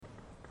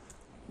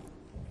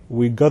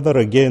We gather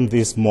again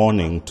this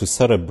morning to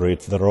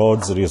celebrate the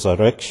Lord's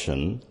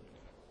resurrection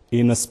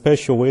in a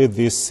special way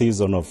this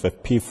season of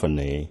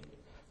Epiphany,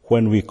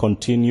 when we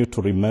continue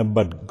to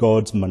remember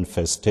God's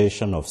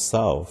manifestation of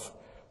self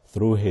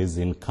through his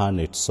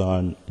incarnate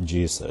Son,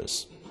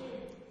 Jesus.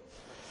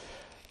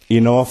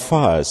 In our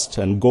first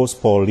and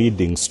gospel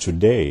readings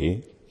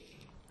today,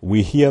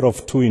 we hear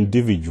of two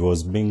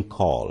individuals being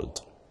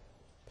called.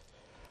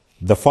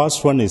 The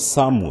first one is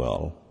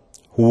Samuel,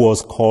 who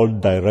was called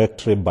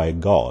directly by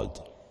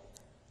God.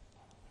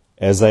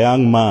 As a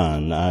young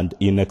man and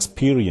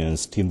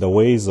inexperienced in the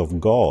ways of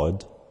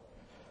God,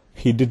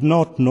 he did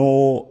not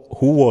know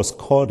who was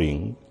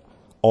calling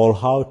or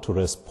how to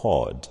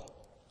respond.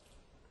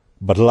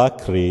 But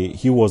luckily,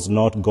 he was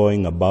not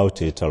going about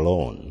it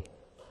alone.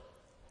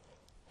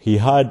 He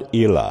had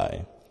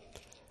Eli,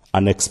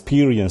 an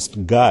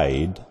experienced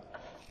guide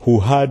who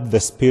had the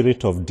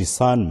spirit of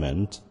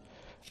discernment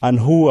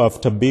and who,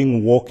 after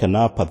being woken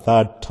up at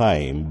that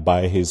time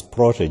by his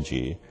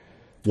protege,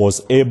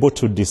 was able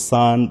to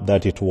discern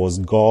that it was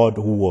God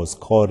who was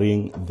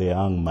calling the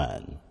young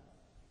man.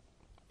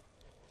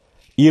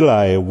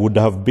 Eli would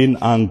have been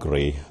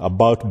angry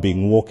about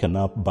being woken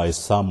up by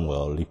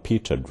Samuel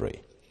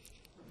repeatedly.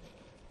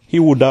 He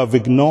would have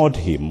ignored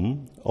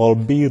him or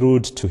be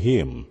rude to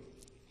him.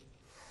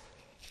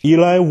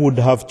 Eli would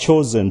have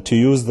chosen to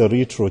use the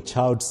retro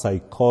child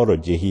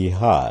psychology he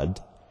had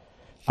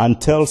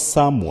and tell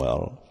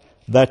Samuel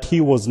that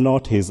he was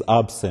not his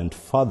absent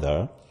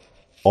father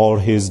or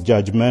his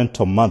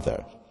judgmental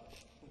mother,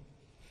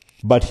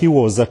 but he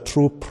was a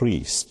true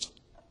priest,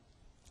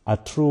 a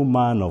true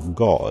man of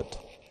God.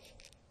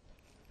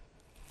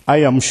 I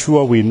am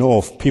sure we know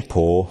of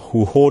people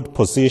who hold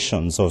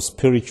positions of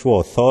spiritual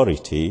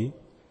authority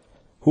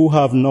who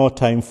have no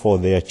time for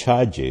their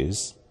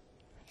charges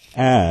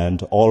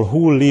and or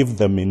who leave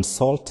them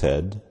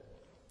insulted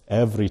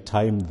every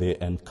time they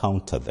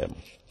encounter them.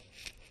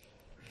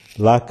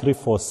 Luckily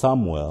for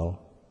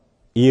Samuel,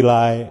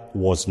 Eli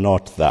was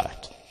not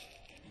that.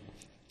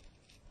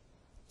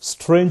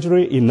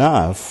 Strangely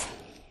enough,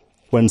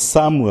 when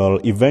Samuel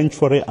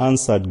eventually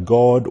answered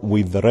God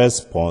with the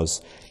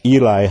response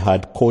Eli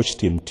had coached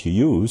him to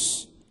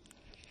use,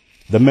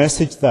 the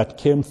message that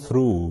came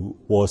through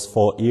was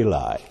for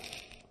Eli.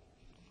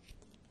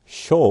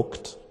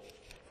 Shocked,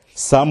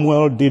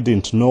 Samuel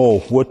didn't know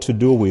what to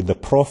do with the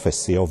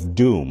prophecy of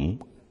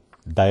doom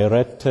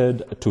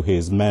directed to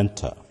his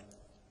mentor.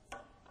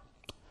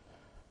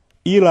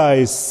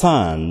 Eli's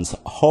sons,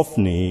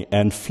 Hophni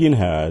and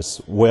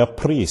Phinehas, were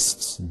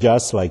priests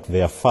just like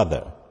their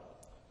father.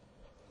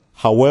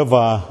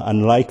 However,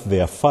 unlike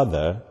their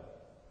father,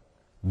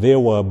 they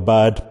were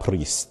bad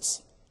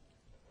priests.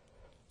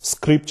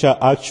 Scripture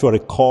actually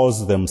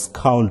calls them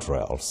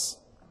scoundrels.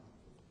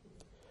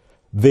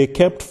 They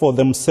kept for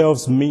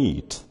themselves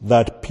meat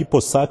that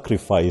people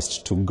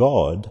sacrificed to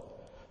God,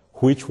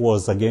 which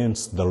was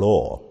against the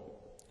law.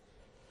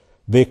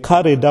 They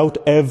carried out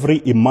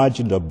every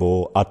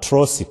imaginable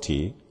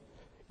atrocity,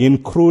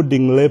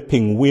 including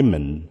raping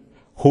women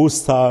who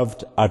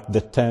served at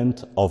the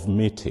tent of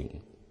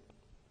meeting.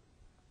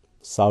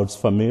 Sounds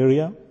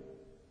familiar?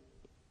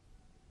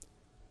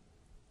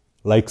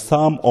 Like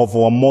some of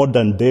our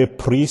modern-day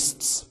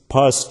priests,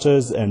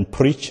 pastors, and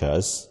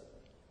preachers,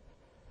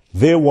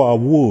 they were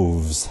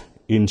wolves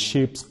in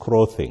sheep's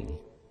clothing.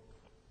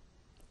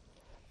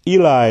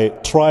 Eli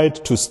tried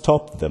to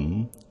stop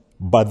them,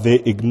 but they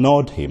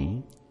ignored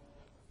him,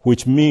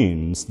 which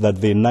means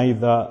that they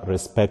neither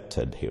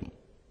respected him.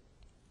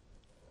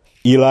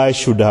 Eli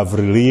should have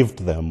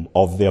relieved them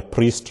of their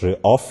priestly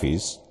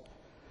office,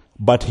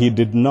 but he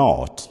did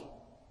not,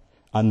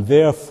 and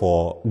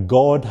therefore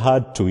God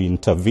had to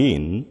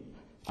intervene,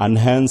 and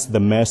hence the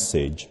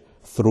message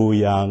through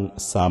young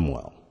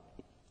Samuel.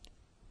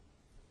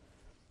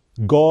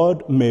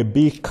 God may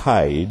be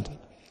kind,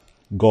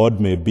 God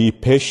may be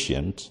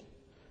patient,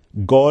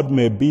 God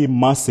may be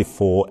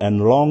merciful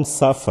and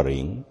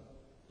long-suffering,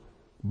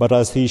 but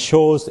as he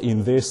shows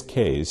in this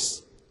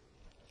case,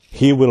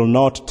 he will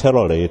not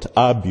tolerate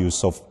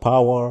abuse of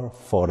power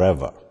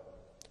forever.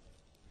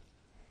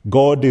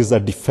 God is a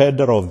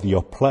defender of the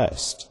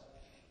oppressed,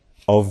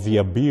 of the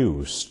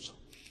abused,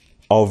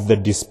 of the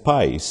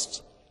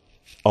despised,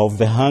 of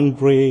the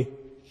hungry,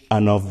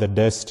 and of the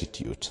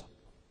destitute.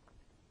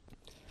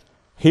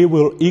 He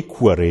will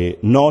equally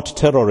not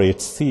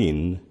tolerate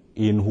sin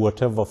in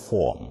whatever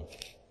form.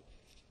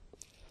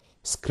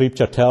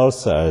 Scripture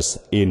tells us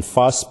in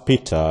 1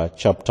 Peter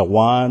chapter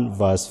 1,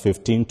 verse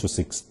 15 to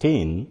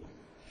 16,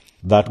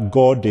 that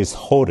God is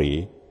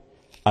holy,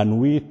 and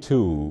we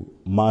too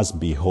must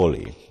be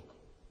holy.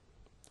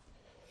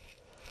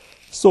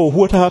 So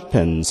what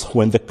happens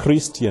when the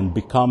Christian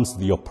becomes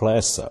the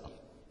oppressor?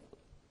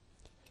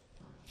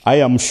 I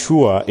am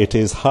sure it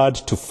is hard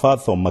to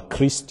fathom a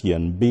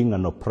Christian being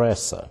an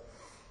oppressor.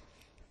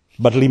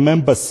 But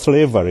remember,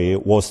 slavery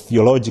was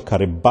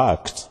theologically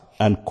backed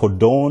and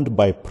condoned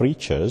by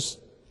preachers,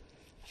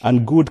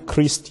 and good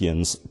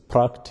Christians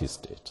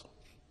practiced it.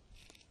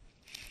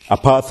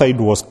 Apartheid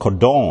was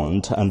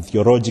condoned and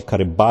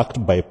theologically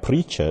backed by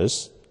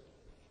preachers,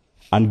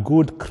 and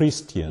good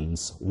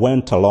Christians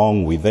went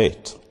along with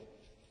it.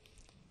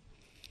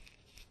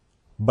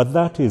 But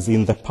that is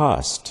in the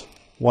past,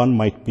 one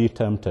might be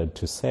tempted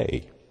to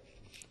say.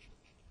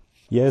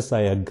 Yes,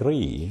 I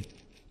agree.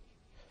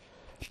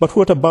 But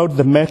what about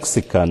the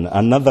Mexican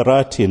and other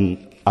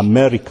Latin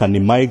American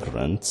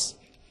immigrants,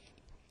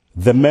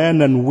 the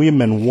men and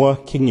women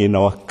working in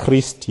our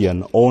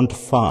Christian-owned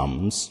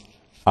farms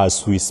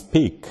as we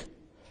speak,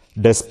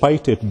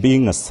 despite it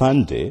being a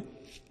Sunday,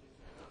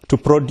 to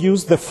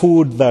produce the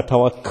food that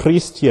our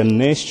Christian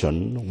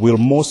nation will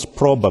most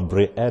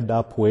probably end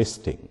up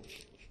wasting?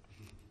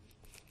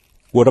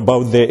 What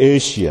about the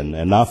Asian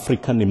and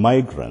African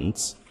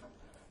immigrants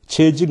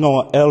changing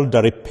our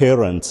elderly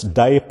parents'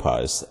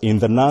 diapers in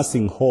the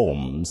nursing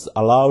homes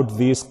allowed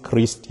this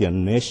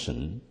Christian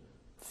nation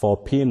for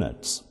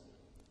peanuts?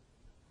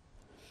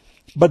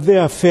 But they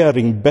are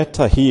faring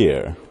better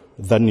here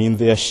than in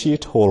their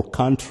shithole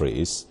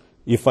countries,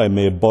 if I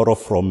may borrow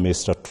from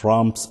Mr.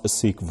 Trump's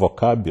sick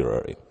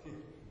vocabulary.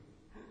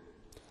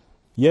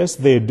 Yes,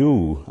 they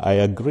do, I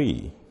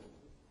agree.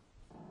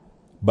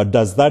 But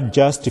does that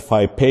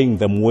justify paying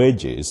them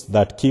wages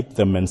that keep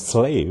them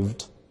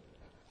enslaved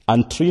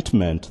and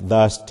treatment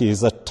that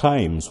is at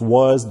times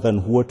worse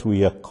than what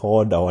we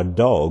accord our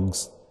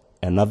dogs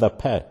and other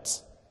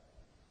pets?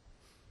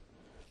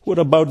 What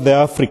about the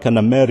African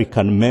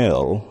American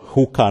male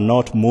who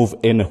cannot move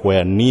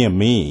anywhere near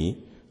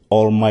me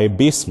or my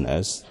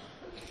business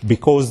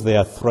because they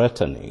are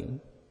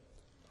threatening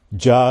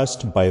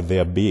just by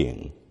their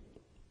being?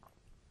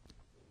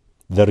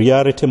 The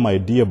reality, my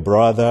dear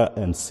brother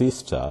and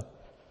sister,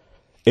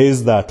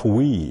 is that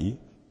we,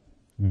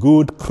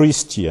 good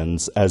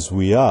Christians as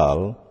we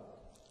are,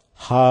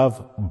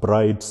 have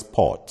bright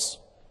spots.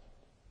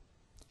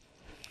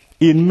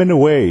 In many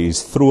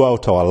ways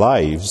throughout our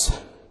lives,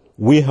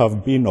 we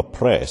have been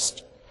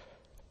oppressed,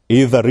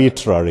 either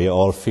literally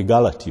or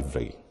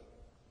figuratively.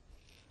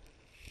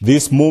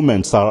 These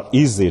moments are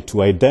easy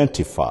to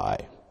identify.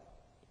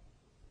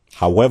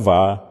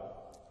 However,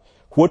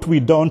 what we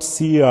don't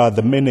see are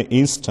the many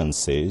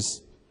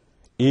instances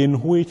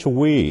in which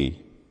we,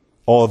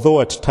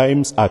 although at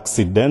times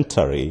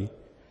accidentally,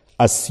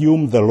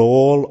 assume the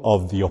role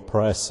of the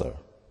oppressor.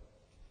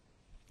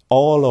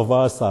 All of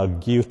us are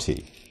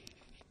guilty.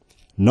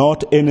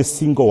 Not any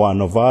single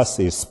one of us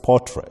is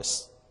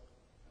spotless.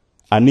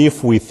 And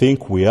if we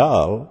think we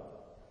are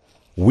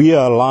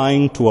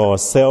lying to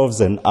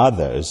ourselves and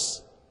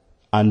others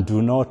and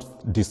do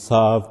not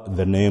deserve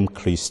the name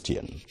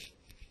Christian.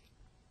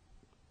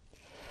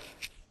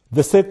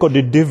 The second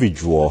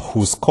individual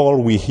whose call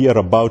we hear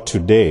about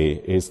today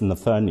is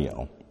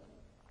Nathanael.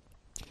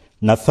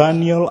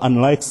 Nathanael,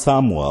 unlike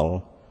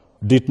Samuel,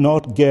 did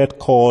not get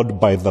called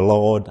by the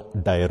Lord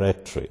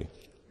directly.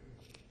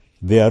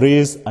 There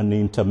is an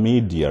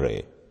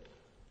intermediary,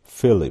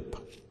 Philip.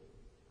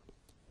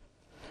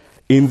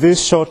 In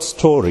this short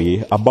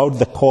story about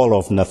the call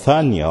of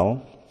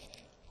Nathanael,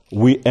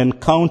 we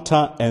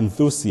encounter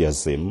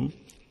enthusiasm,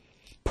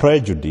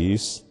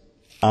 prejudice,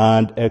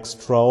 and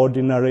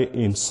extraordinary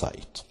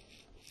insight.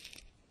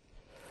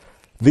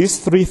 These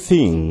three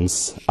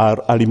things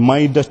are a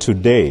reminder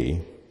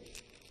today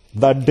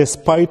that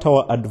despite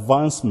our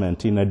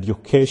advancement in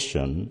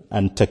education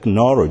and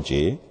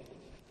technology,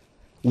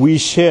 we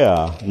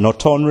share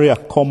not only a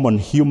common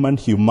human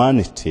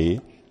humanity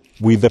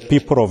with the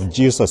people of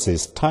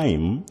Jesus'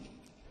 time,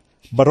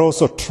 but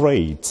also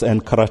traits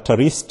and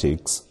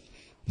characteristics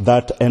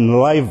that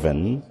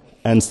enliven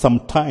and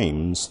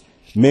sometimes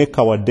make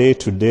our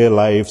day-to-day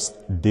lives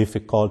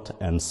difficult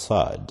and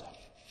sad.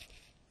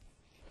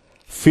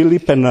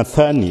 Philip and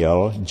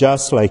Nathanael,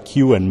 just like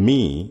you and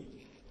me,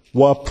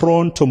 were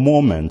prone to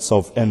moments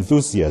of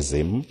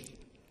enthusiasm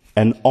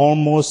and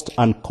almost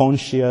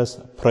unconscious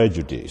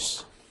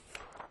prejudice.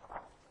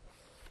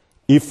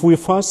 If we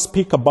first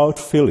speak about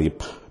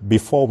Philip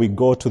before we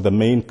go to the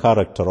main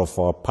character of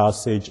our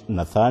passage,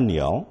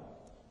 Nathanael,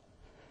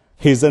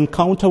 his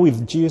encounter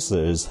with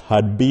Jesus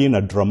had been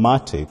a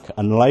dramatic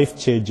and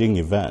life-changing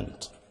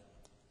event.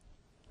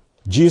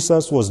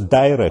 Jesus was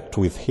direct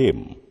with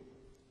him.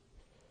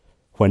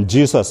 When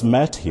Jesus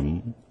met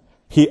him,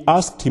 he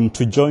asked him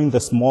to join the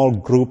small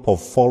group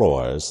of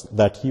followers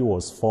that he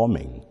was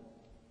forming.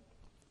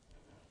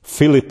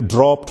 Philip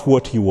dropped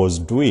what he was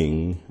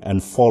doing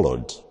and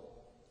followed.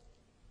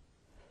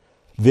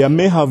 There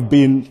may have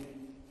been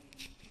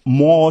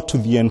more to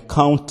the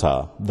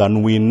encounter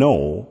than we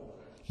know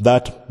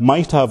that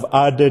might have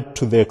added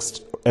to the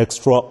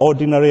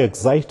extraordinary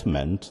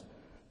excitement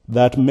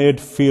that made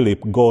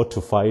Philip go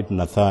to fight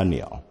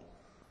Nathanael.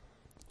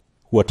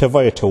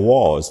 Whatever it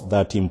was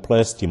that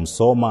impressed him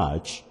so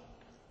much,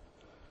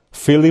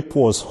 Philip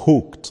was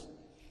hooked,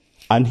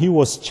 and he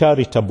was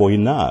charitable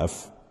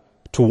enough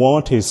to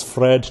want his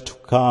friend to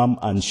come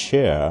and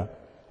share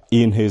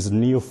in his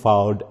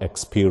newfound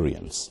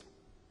experience.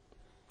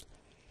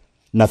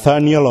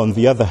 Nathanael, on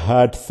the other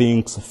hand,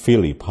 thinks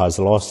Philip has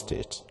lost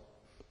it.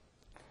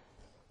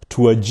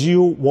 To a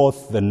Jew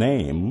worth the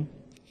name,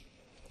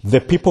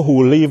 the people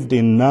who lived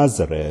in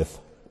Nazareth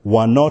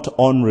were not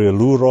only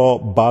rural,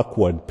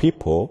 backward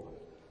people,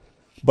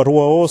 but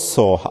were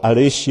also a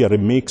racially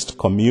mixed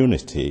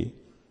community,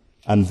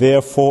 and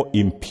therefore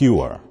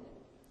impure,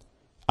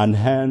 and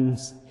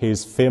hence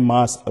his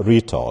famous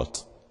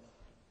retort,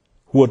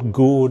 "What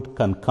good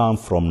can come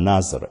from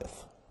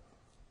Nazareth?"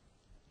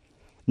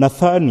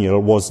 Nathanael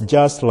was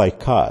just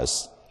like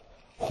us,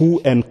 who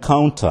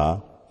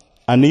encounter,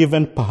 and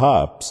even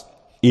perhaps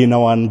in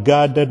our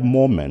unguarded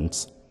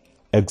moments,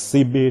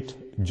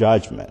 exhibit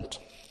judgment.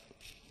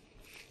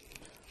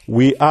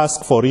 We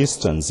ask, for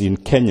instance, in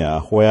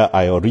Kenya, where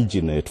I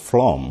originate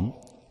from,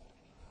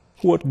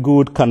 what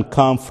good can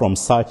come from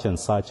such and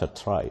such a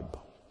tribe?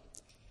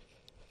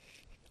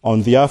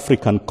 On the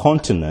African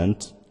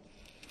continent,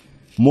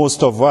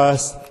 most of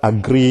us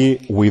agree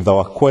with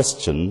our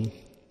question,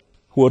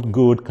 what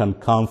good can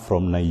come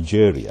from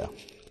Nigeria?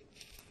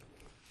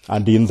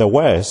 And in the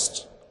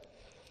West,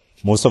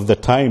 most of the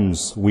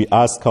times we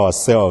ask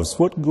ourselves,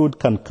 what good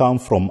can come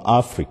from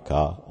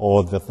Africa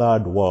or the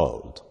third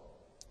world?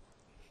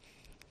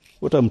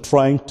 What I'm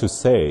trying to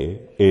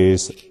say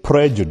is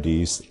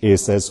prejudice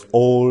is as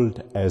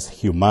old as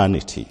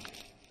humanity.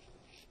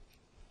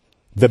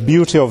 The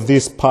beauty of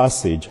this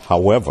passage,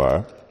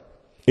 however,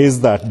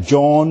 is that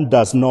John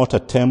does not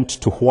attempt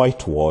to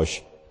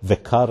whitewash the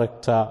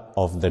character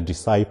of the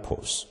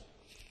disciples.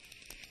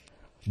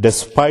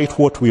 Despite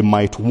what we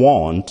might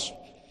want,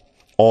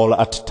 or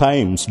at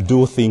times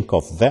do think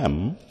of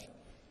them,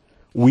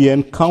 we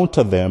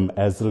encounter them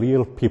as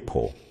real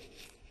people,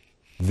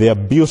 their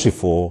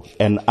beautiful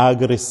and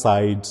ugly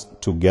sides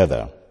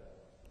together.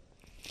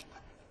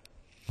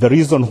 The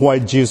reason why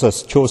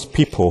Jesus chose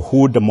people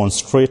who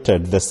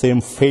demonstrated the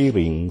same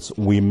failings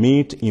we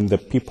meet in the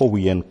people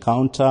we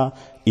encounter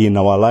in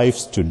our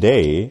lives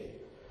today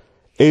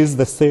is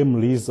the same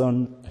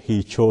reason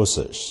he chose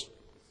us.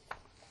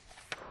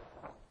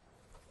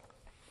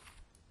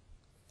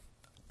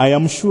 I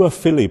am sure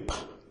Philip,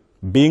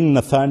 being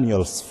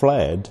Nathanael's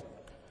friend,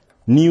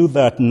 knew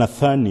that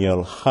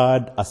Nathanael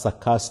had a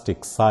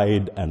sarcastic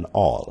side and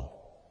all.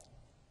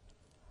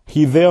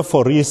 He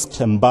therefore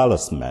risked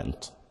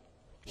embarrassment,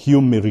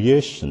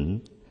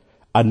 humiliation,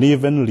 and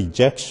even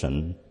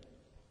rejection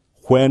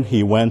when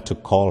he went to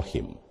call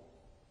him.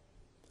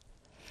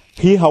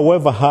 He,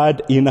 however,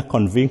 had inner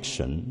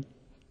conviction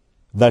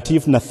that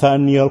if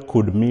Nathanael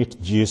could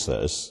meet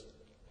Jesus,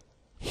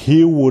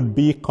 he would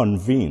be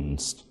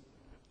convinced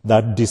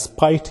that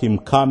despite him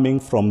coming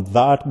from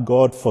that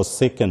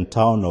God-forsaken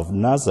town of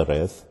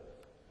Nazareth,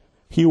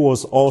 he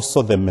was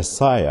also the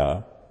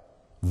Messiah,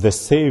 the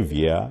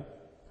Savior,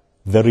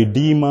 the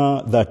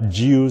Redeemer that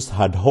Jews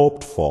had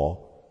hoped for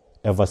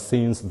ever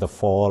since the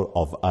fall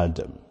of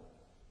Adam.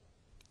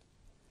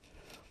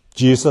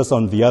 Jesus,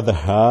 on the other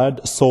hand,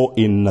 saw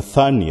in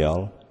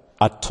Nathanael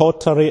a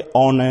totally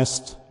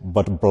honest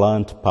but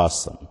blunt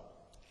person.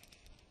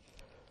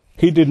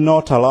 He did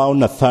not allow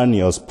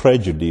Nathanael's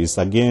prejudice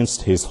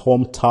against his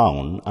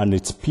hometown and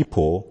its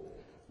people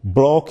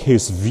block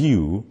his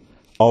view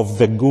of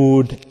the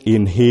good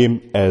in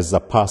him as a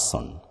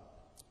person.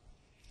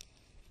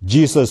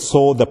 Jesus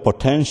saw the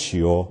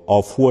potential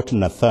of what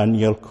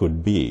Nathanael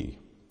could be.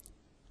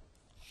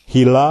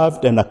 He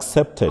loved and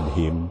accepted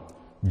him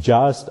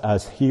just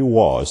as he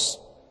was,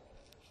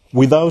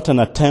 without an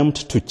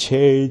attempt to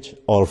change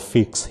or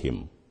fix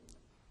him.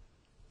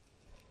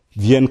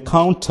 The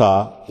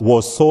encounter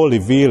was so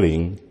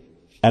revealing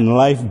and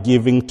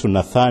life-giving to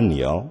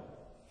Nathanael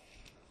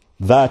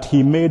that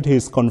he made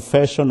his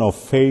confession of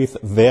faith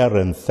there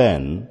and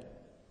then,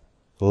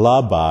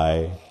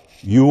 "Rabbi,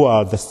 you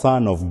are the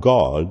Son of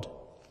God,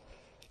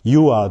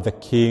 you are the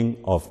King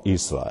of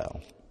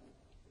Israel."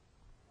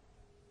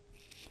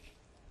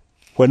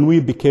 When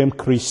we became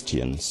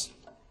Christians,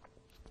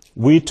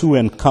 we too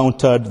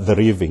encountered the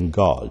living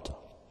God.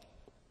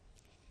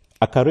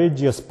 A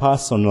courageous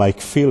person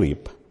like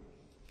Philip,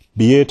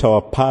 be it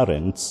our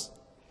parents,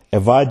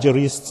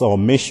 evangelists, or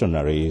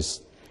missionaries,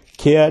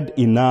 cared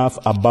enough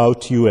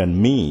about you and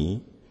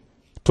me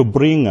to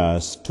bring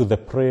us to the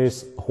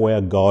place where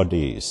God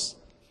is.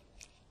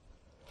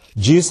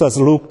 Jesus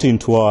looked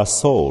into our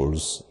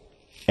souls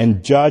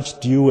and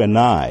judged you and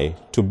I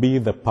to be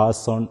the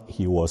person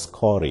he was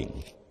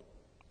calling.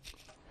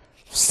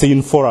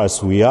 Sinful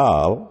as we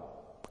are,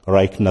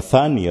 like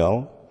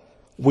Nathanael,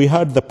 we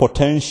had the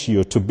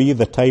potential to be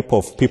the type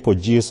of people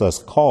Jesus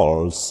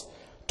calls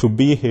to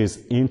be his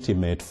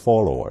intimate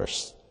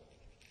followers,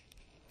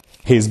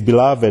 his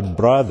beloved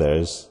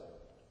brothers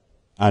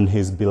and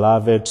his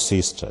beloved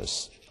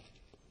sisters.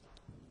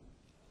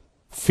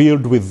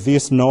 Filled with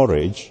this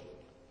knowledge,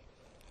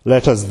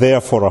 let us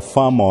therefore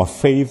affirm our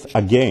faith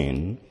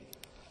again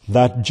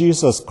that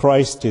Jesus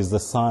Christ is the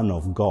Son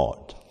of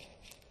God,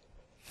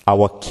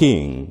 our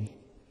King,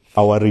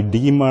 our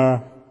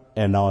Redeemer,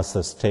 and our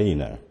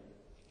Sustainer.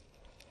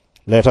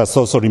 Let us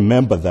also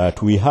remember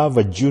that we have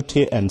a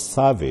duty and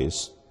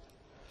service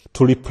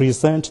to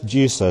represent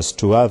Jesus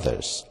to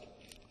others.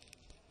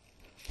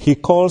 He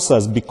calls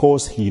us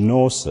because he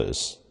knows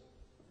us,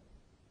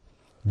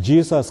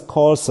 Jesus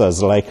calls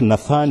us, like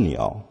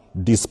Nathanael,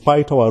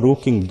 despite our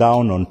looking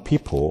down on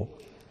people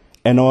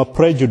and our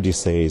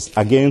prejudices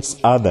against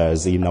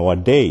others in our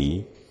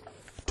day,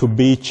 to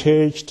be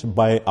changed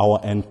by our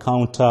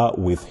encounter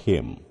with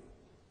him.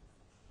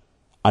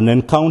 An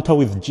encounter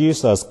with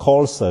Jesus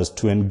calls us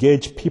to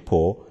engage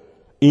people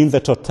in the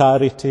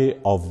totality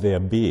of their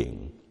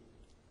being.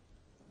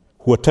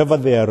 Whatever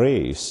their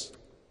race,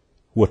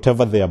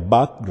 whatever their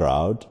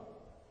background,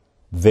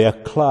 their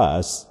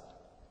class,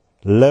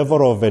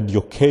 level of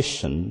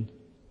education,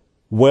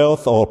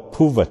 wealth or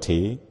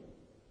poverty,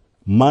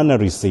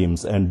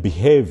 mannerisms and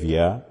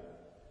behavior,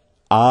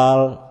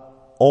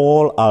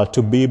 all are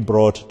to be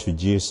brought to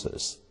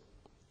Jesus.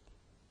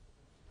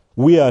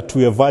 We are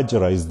to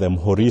evangelize them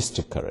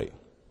holistically.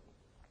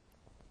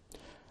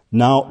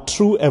 Now,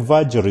 true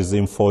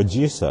evangelism for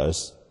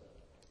Jesus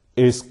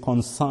is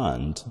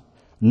concerned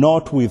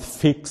not with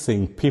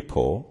fixing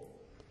people,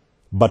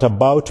 but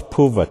about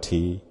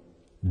poverty,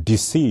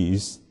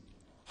 disease,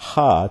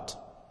 hurt,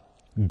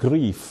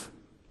 grief,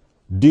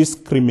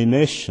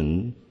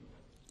 discrimination,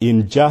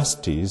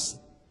 injustice,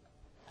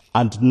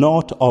 and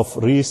not of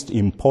least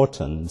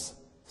importance,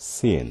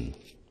 sin.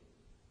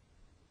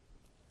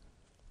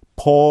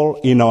 Paul,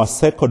 in our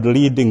second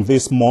reading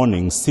this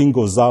morning,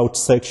 singles out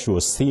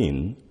sexual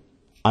sin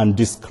and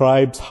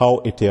describes how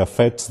it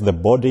affects the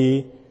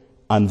body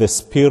and the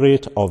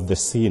spirit of the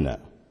sinner.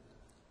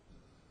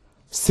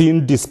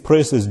 Sin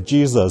displaces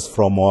Jesus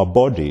from our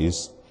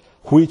bodies,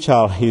 which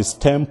are his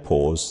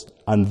temples,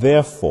 and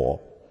therefore,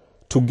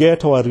 to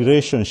get our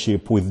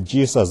relationship with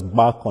Jesus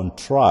back on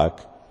track,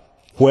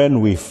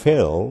 when we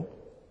fail,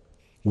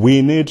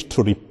 we need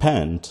to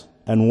repent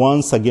and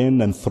once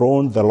again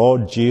enthrone the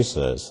Lord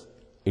Jesus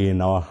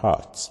in our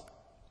hearts.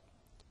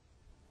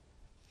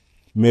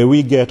 May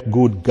we get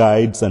good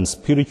guides and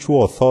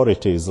spiritual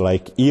authorities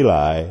like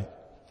Eli,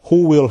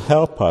 who will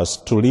help us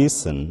to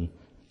listen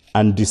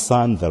and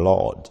discern the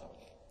Lord.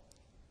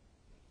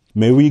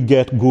 May we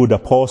get good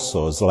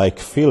apostles like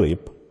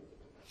Philip,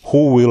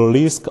 who will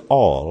risk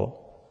all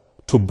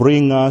to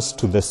bring us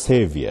to the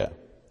Savior.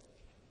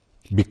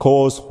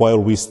 Because while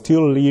we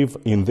still live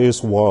in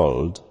this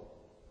world,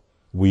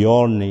 we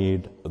all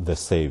need the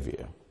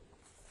Savior.